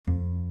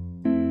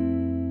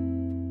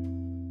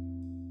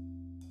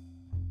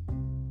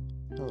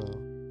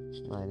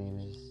My name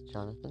is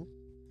Jonathan.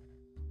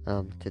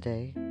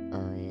 Today I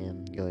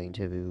am going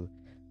to do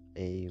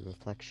a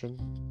reflection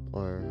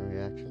or a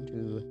reaction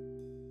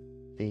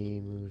to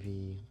the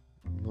movie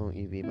Won't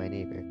You Be My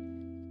Neighbor?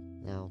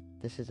 Now,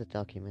 this is a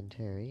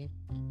documentary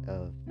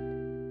of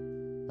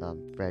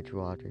Fred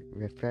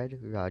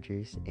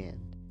Rogers and,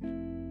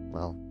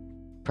 well,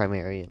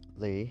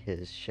 primarily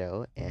his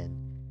show and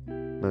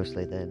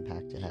mostly the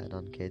impact it had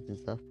on kids and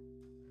stuff.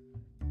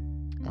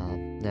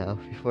 Now,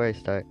 before I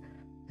start,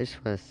 I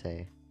just want to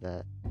say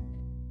that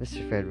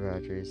Mr. Fred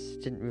Rogers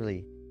didn't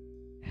really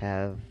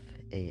have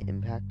a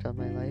impact on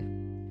my life,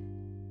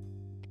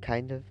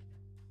 kind of,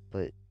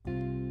 but,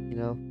 when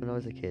I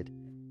was a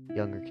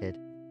younger kid,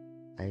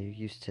 I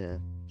used to,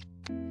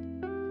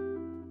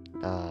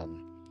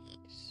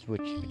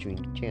 switch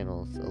between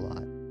channels a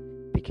lot,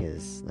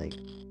 because,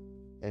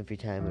 every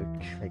time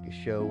a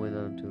show went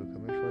on to a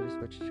commercial, I just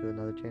switched to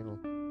another channel.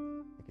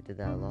 I did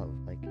that a lot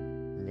with,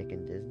 Nick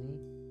and Disney,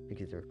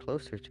 because they were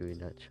closer to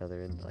each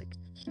other in,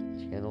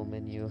 channel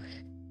menu.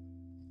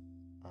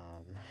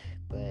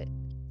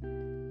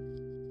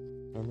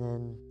 And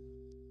then,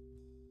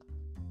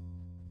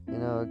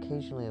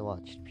 occasionally I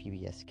watched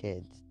PBS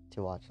Kids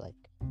to watch, I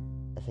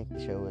think the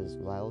show was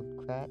Wild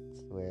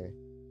Kratts, where,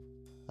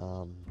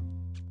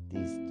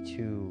 these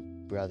two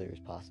brothers,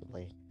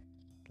 possibly,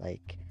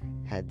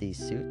 had these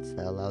suits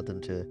that allowed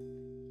them to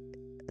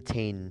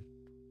attain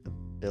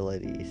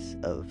abilities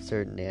of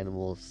certain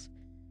animals,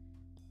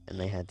 and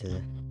they had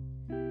to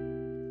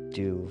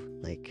do,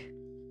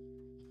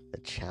 a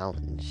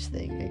challenge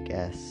thing,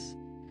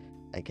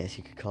 I guess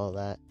you could call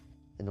that,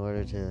 in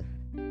order to,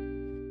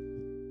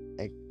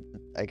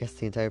 I guess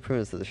the entire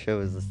premise of the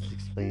show is just to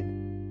explain,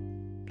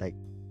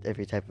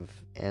 every type of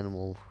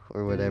animal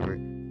or whatever,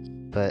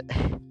 but,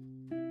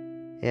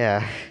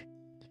 yeah,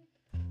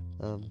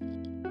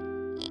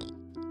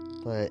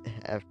 but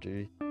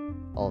after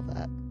all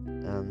that,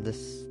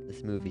 this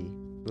movie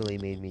really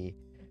made me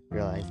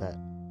realize that,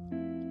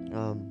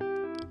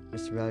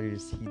 Mr.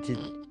 Rogers,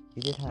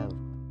 he did have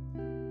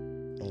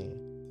a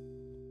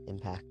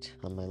impact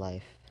on my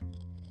life,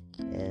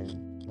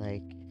 and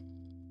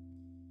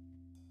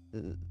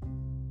the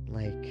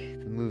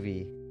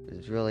movie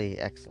was really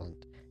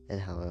excellent, and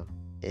how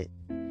it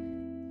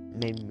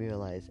made me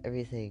realize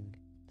everything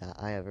that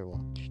I ever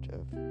watched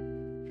of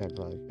Fred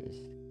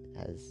Rogers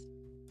has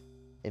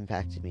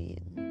impacted me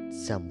in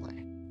some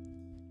way.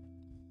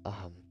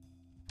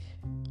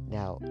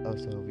 Now,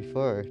 so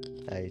before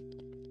I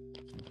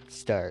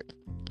start,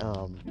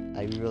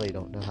 I really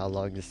don't know how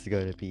long this is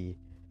going to be,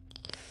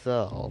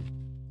 so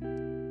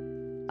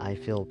I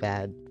feel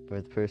bad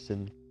for the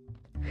person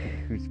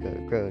who's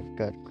gonna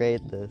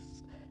grade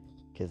this,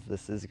 because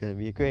this is gonna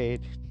be a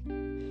grade,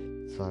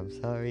 so I'm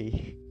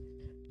sorry,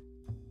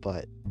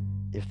 but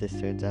if this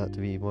turns out to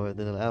be more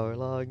than an hour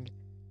long,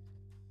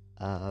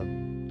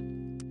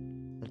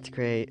 that's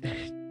great,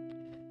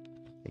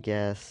 I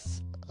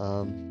guess.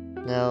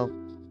 Now,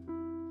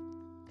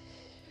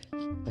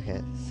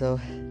 okay, so,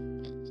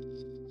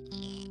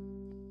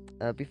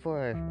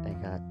 before I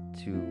got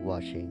to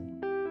watching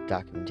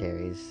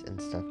documentaries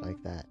and stuff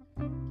like that,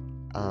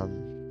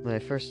 when I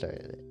first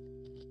started it,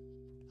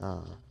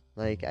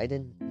 I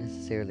didn't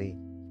necessarily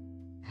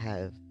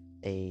have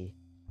a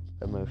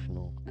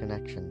emotional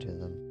connection to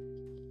them,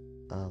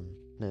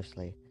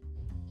 mostly,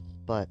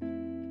 but,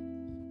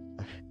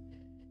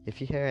 if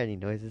you hear any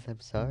noises, I'm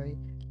sorry.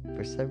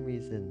 For some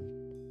reason,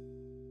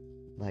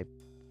 my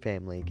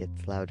family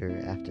gets louder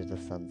after the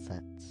sun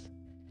sets.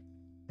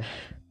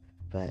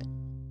 But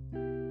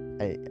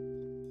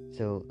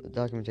so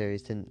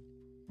documentaries didn't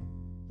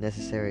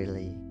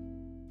necessarily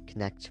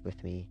connect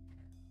with me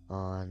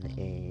on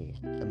a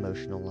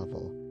emotional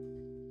level.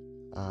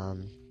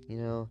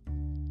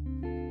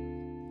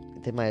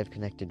 They might have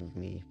connected with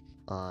me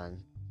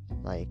on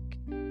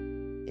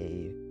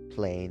a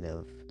plane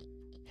of,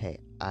 hey,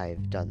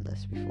 I've done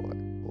this before,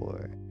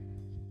 or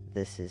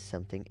this is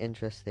something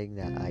interesting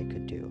that I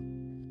could do,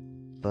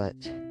 but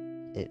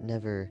it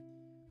never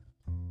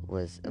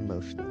was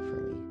emotional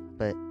for me.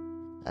 But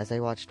as I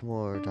watched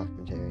more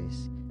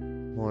documentaries,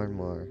 more and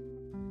more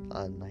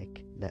on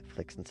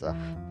Netflix and stuff,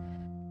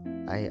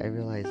 I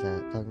realized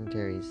that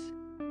documentaries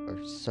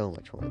are so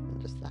much more than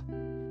just that.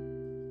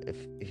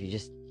 If you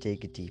just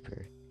dig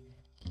deeper,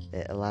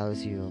 it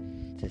allows you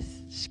to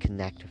just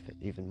connect with it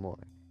even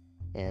more.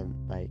 And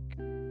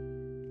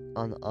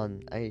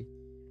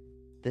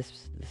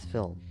this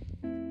film,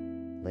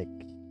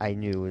 I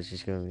knew was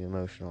just going to be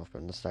emotional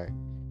from the start,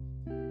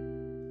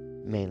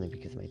 mainly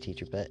because of my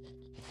teacher, but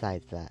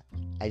besides that,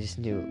 I just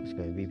knew it was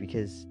going to be,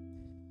 because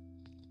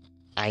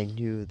I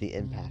knew the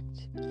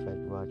impact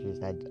Fred Rogers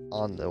had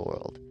on the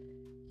world,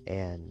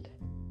 and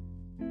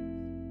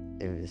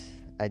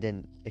I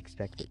didn't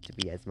expect it to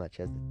be as much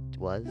as it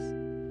was,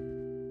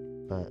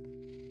 but,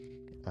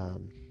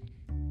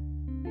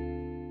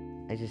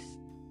 I just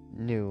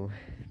knew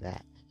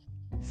that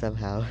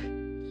somehow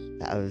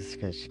that I was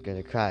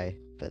gonna cry,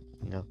 but,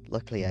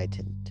 luckily I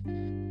didn't.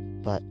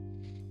 But,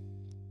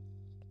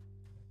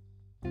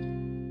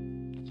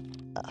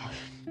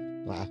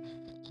 Wow.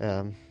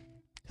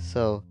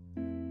 So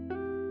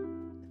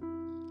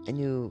I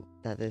knew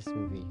that this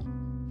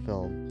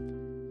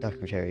film,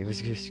 documentary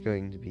was just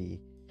going to be,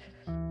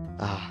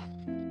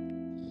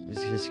 it was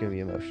just going to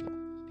be emotional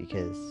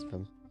because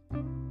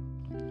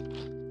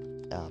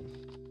um,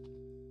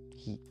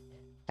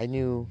 I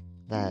knew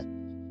that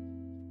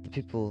the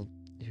people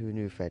who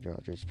knew Fred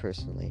Rogers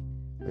personally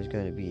was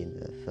going to be in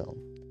the film,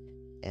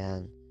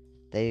 and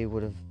they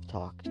would have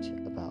talked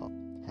about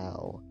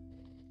how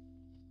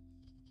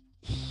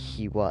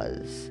he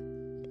was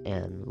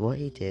and what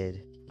he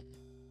did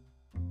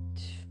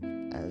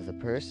as a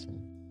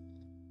person,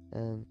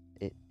 and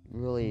it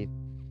really,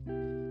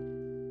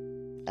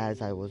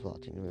 as I was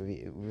watching the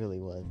movie, it really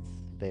was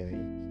very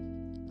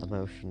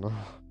emotional.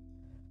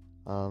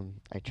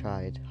 I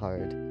tried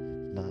hard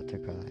not to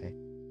cry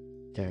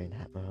during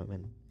that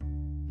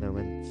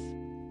moments,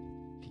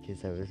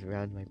 because I was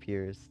around my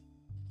peers.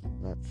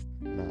 That's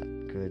not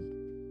good.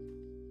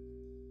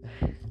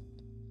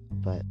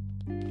 But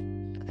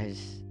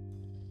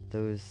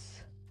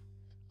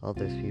all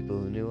those people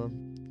who knew him,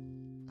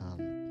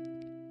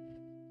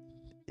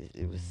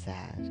 it was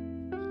sad.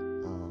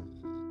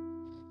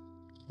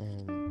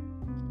 And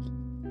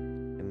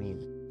I mean,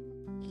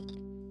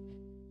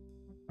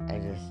 I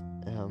just,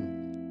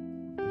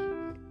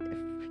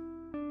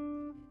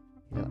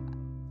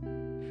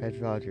 if, Fred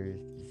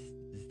Rogers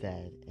is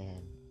dead,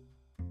 and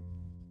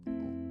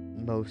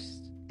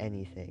most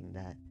anything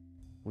that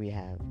we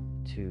have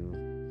to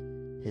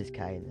his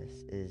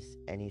kindness is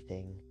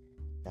anything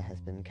that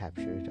has been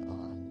captured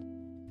on,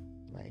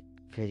 like,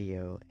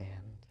 video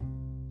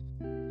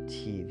and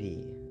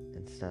TV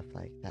and stuff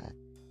like that,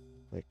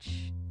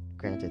 which,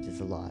 granted, is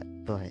a lot,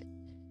 but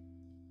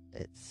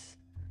it's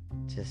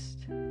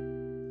just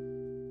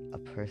a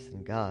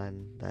person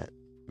gone that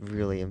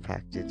really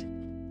impacted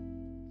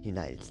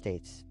United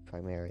States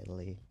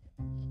primarily,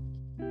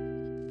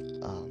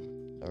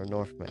 or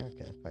North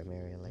America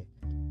primarily,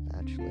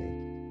 actually.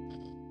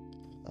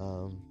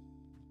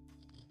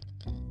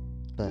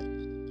 But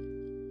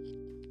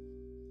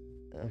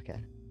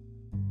okay,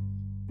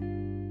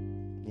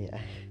 yeah.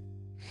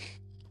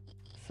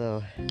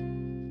 So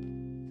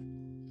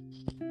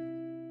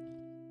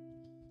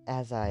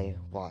as I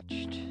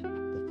watched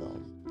the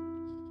film,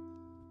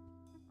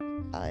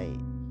 I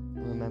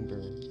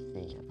remember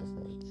seeing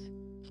episodes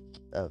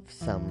of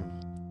some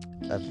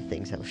of the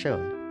things that were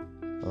shown,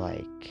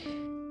 like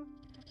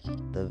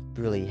the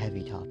really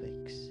heavy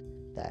topics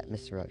that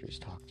Mr. Rogers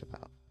talked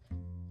about.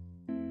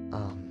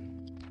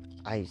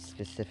 I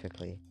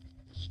specifically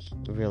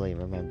really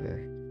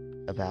remember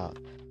about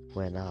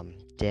when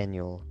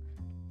Daniel,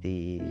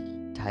 the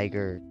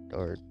tiger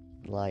or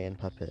lion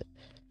puppet,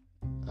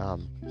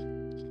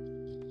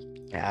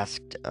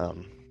 asked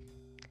the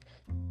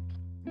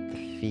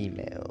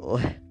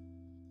female,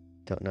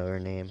 don't know her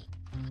name,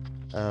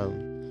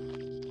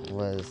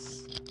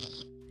 was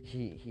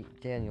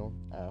Daniel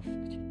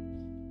asked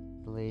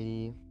the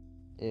lady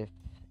if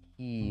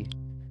he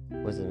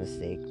was a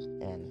mistake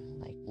and,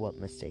 like, what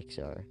mistakes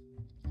are.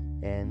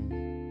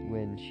 And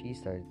when she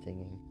started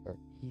singing, or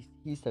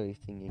he started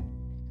singing,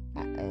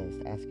 as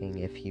asking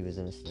if he was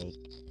a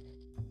mistake,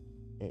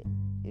 it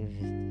was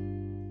just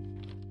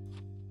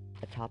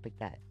a topic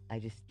that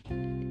I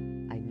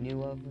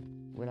knew of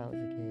when I was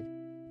a kid.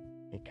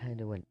 It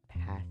kind of went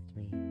past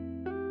me,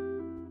 and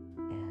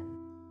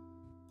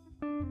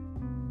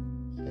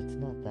it's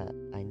not that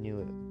I knew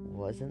it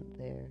wasn't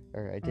there,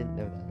 or I didn't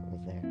know that it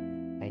was there.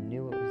 I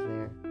knew it was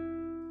there.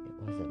 It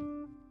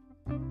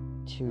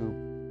wasn't too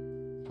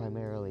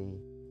primarily,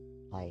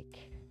 like,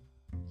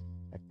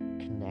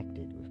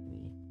 connected with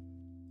me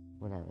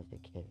when I was a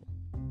kid.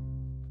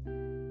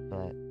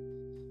 But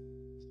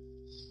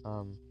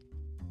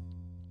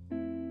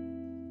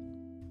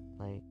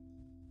like,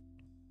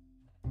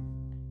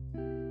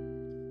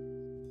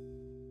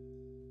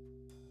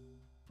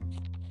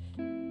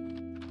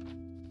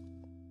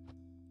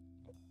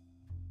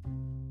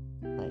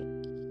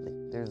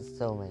 there's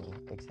so many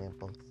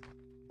examples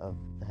of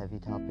the heavy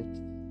topics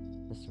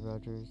Mr.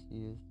 Rogers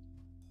used,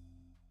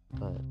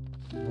 but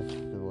that's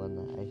the one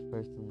that I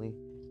personally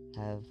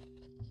have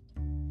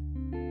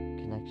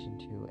connection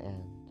to,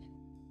 and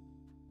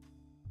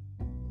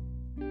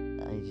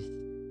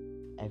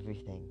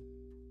everything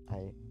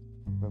I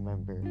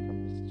remember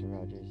from Mr.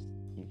 Rogers'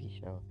 TV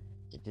show,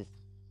 it just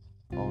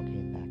all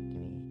came back to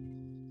me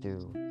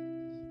through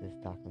this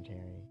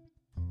documentary,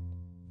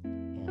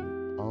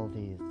 and all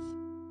these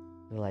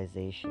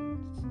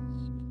realizations,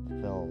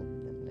 film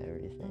and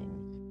everything,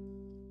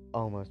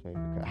 almost made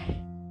me cry.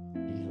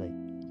 Because, like,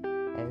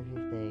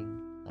 everything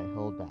I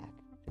hold back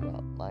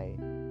throughout my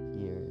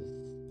years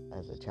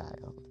as a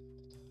child,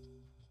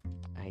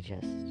 I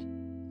just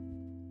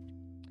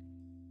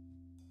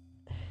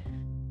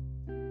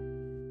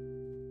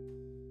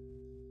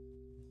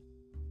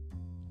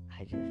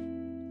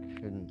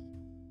couldn't.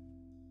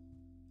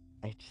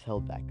 I just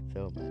held back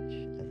so much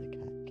as a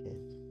kid.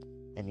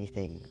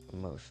 Anything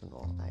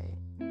emotional I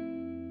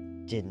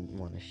didn't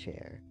want to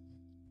share.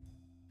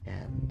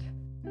 And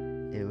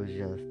it was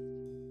just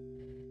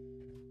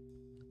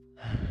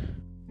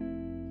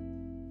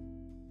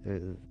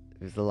it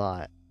was a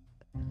lot,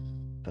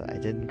 but I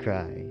didn't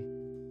cry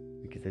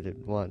because I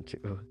didn't want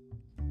to.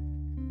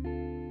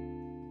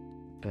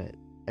 But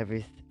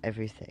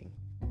everything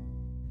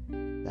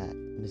that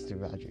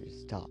Mr.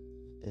 Rogers taught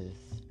is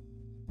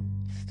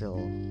still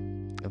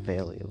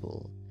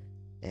available,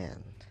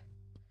 and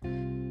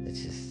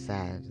it's just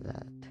sad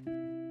that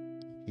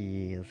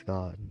he is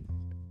gone.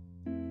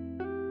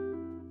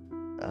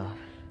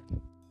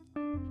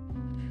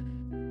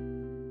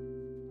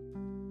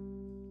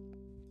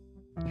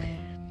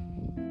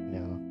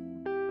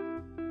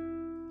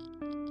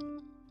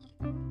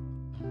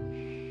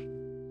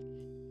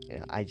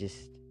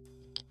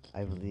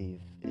 I believe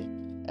if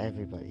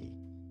everybody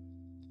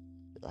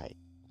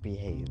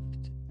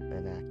behaved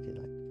and acted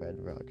like Fred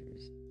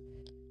Rogers,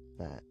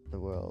 that the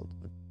world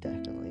would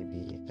definitely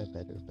be a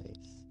better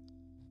place,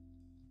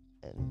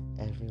 and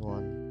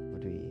everyone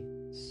would be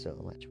so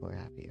much more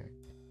happier.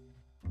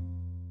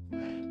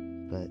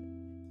 But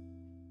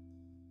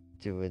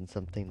doing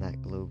something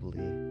that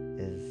globally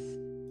is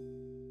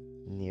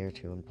near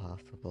to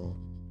impossible,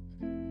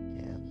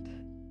 and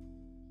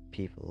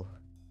people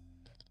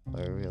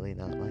are really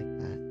not like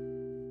that.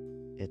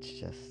 It's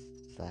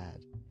just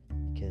sad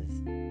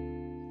because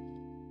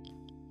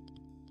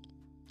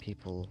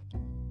people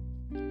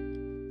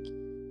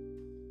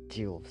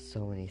deal with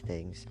so many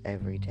things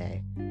every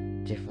day,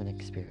 different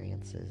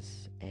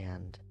experiences,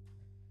 and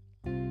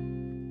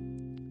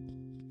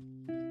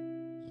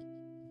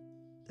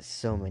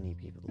so many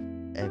people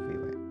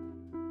everywhere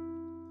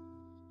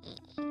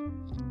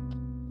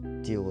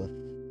deal with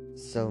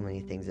so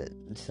many things that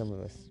some of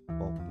us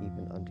won't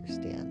even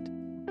understand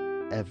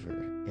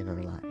ever in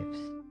our lives.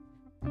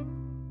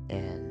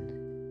 And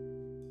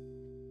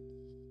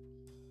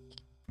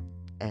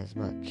as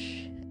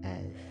much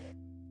as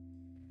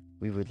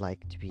we would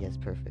like to be as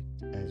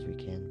perfect as we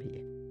can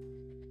be,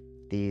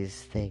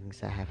 these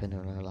things that happen in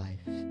our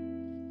lives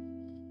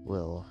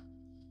will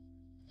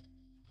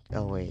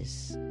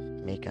always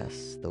make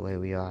us the way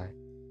we are,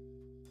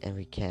 and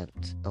we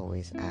can't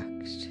always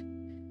act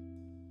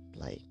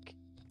like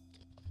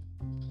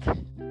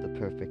the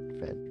perfect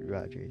Fred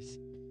Rogers.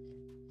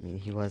 I mean,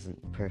 he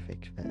wasn't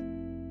perfect, but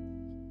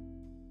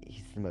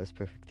he's the most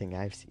perfect thing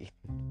I've seen.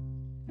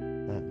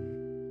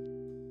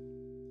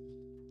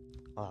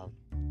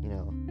 You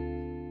know,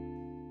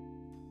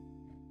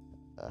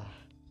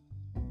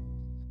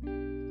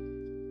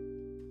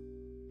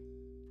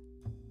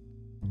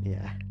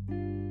 yeah.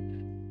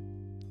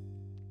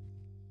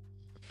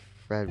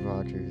 Fred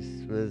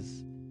Rogers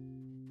was,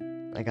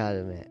 I gotta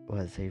admit,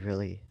 was a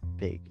really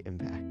big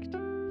impact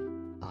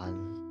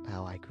on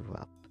how I grew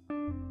up.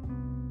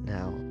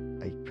 Now,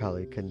 I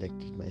probably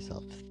contradicted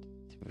myself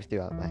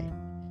throughout my,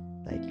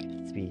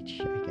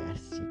 speech, I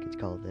guess you could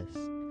call this,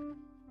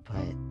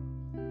 but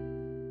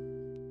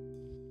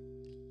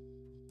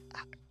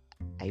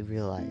I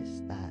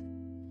realized that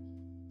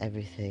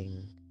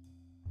everything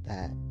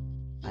that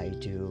I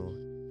do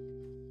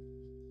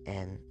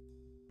and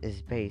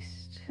is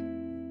based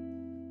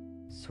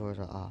sort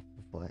of off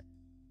of what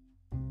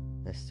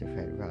Mr.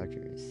 Fred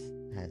Rogers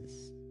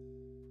has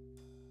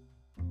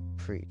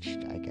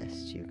preached, I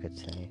guess you could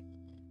say.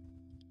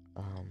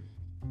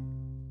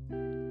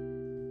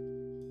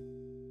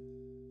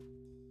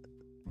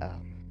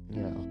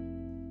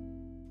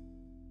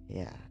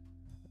 Yeah.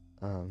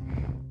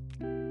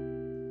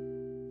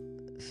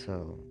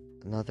 So,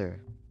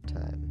 another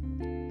time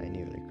I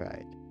nearly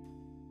cried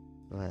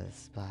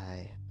was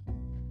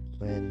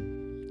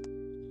when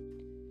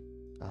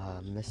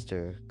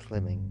Mr.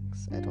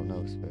 Clemmings, I don't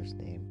know his first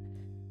name,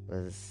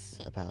 was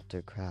about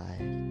to cry.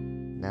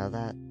 Now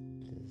that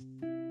is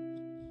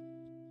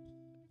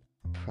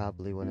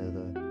probably one of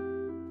the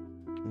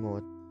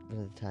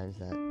times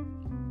that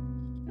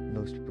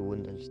most people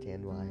wouldn't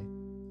understand why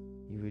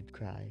you would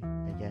cry,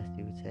 I guess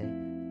you would say,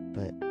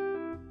 but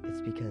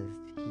it's because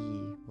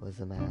he was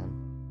a man,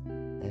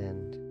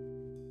 and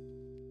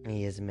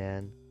he is a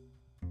man,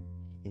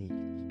 and he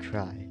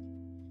cried,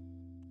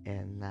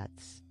 and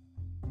that's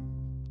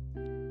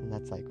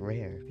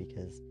rare,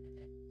 because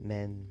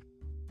men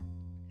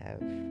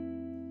have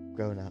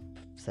grown up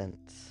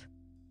since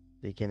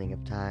the beginning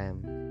of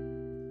time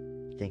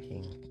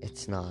thinking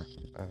it's not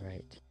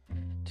alright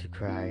to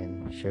cry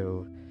and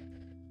show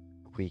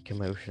weak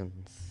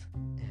emotions,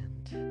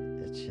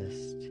 and it's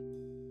just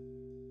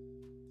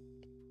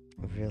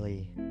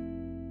really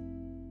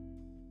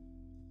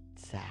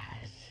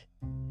sad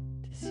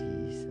to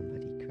see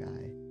somebody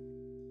cry,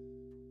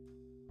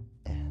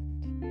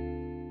 and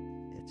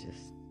it's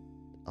just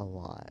a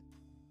lot.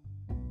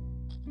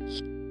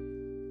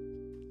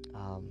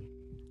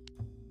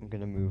 I'm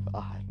gonna move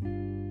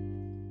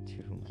on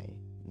to my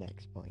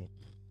next point,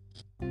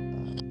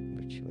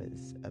 which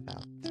was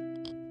about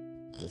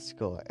the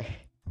score.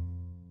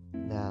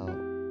 Now,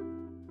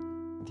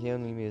 the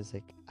only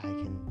music I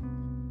can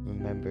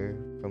remember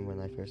from when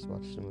I first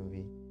watched the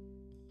movie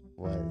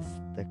was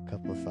the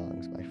couple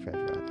songs by Fred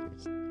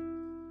Rogers,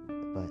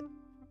 but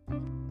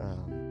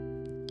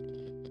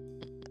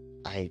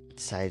I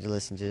decided to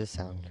listen to the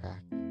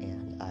soundtrack,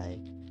 and I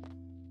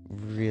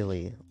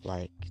really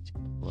liked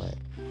what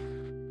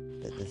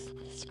this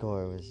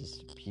score was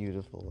just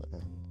beautiful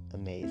and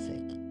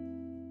amazing.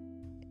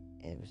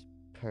 It was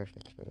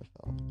perfect for the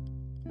film,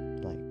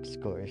 like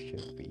scores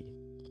should be.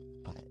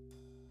 But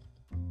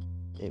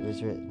it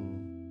was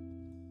written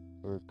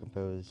or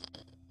composed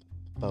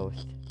both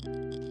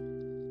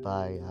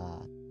by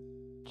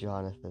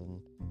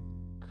Jonathan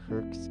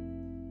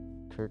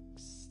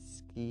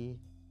Kirksky,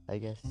 I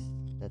guess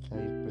that's how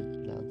you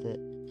pronounce it.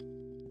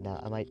 Now,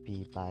 I might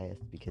be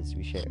biased because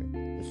we share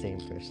the same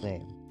first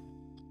name,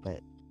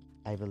 but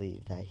I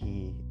believe that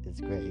he is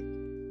great,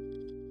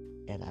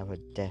 and I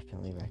would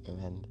definitely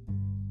recommend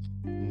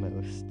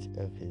most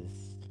of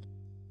his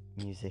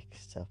music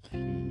stuff he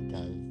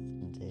does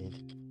and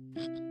did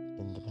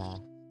in the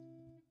past.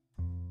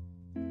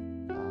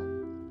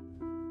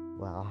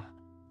 Well,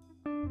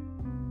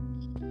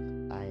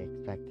 I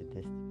expected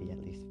this to be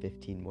at least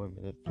 15 more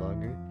minutes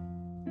longer,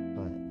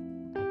 but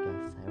I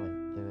guess I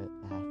went through it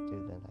faster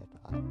than I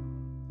thought.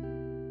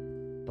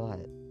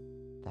 But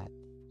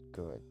that's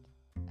good,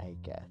 I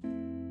guess.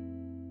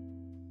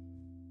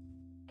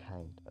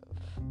 Kind of.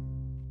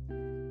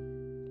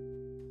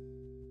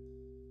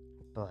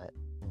 But,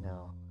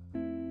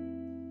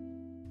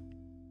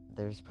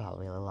 there's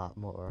probably a lot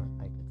more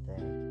I could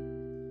say.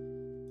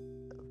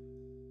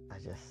 I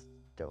just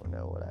don't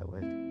know what I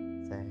would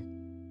say.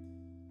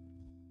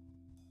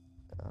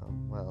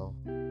 Well,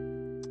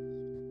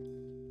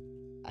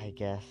 I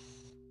guess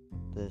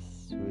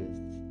this was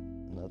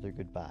another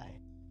goodbye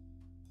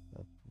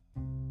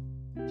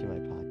to my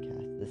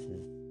podcast. This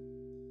is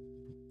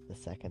the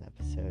second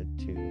episode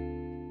to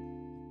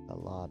a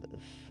lot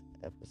of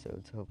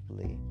episodes,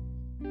 hopefully.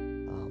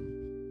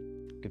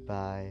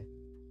 Goodbye.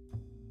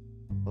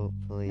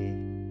 Hopefully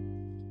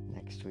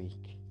next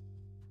week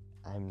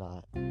I'm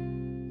not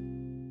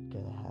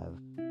gonna have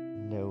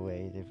no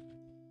way of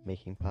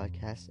making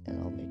podcasts,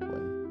 and I'll make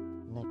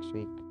one next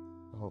week,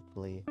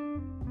 hopefully.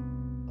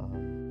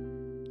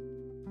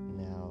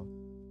 Now,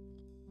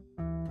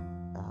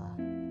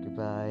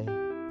 goodbye.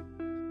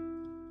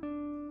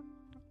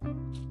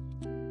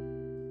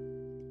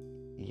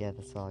 Yeah,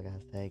 that's all I gotta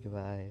say.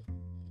 Goodbye.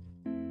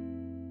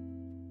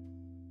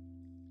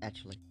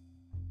 Actually,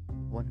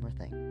 one more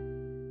thing.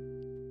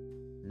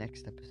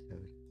 Next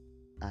episode,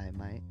 I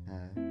might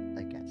have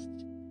a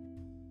guest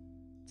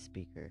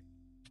speaker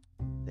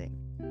thing,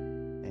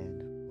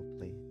 and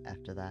hopefully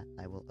after that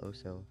I will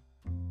also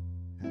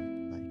have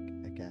like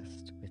a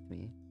guest with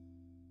me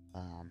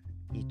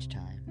each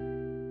time,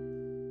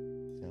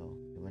 so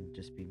it wouldn't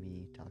just be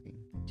me talking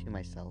to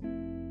myself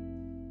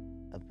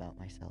about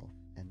myself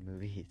and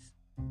movies,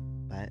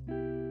 but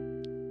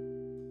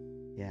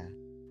yeah,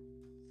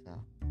 so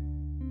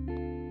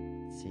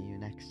see you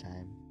next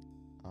time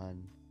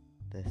on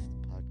this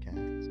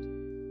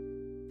podcast.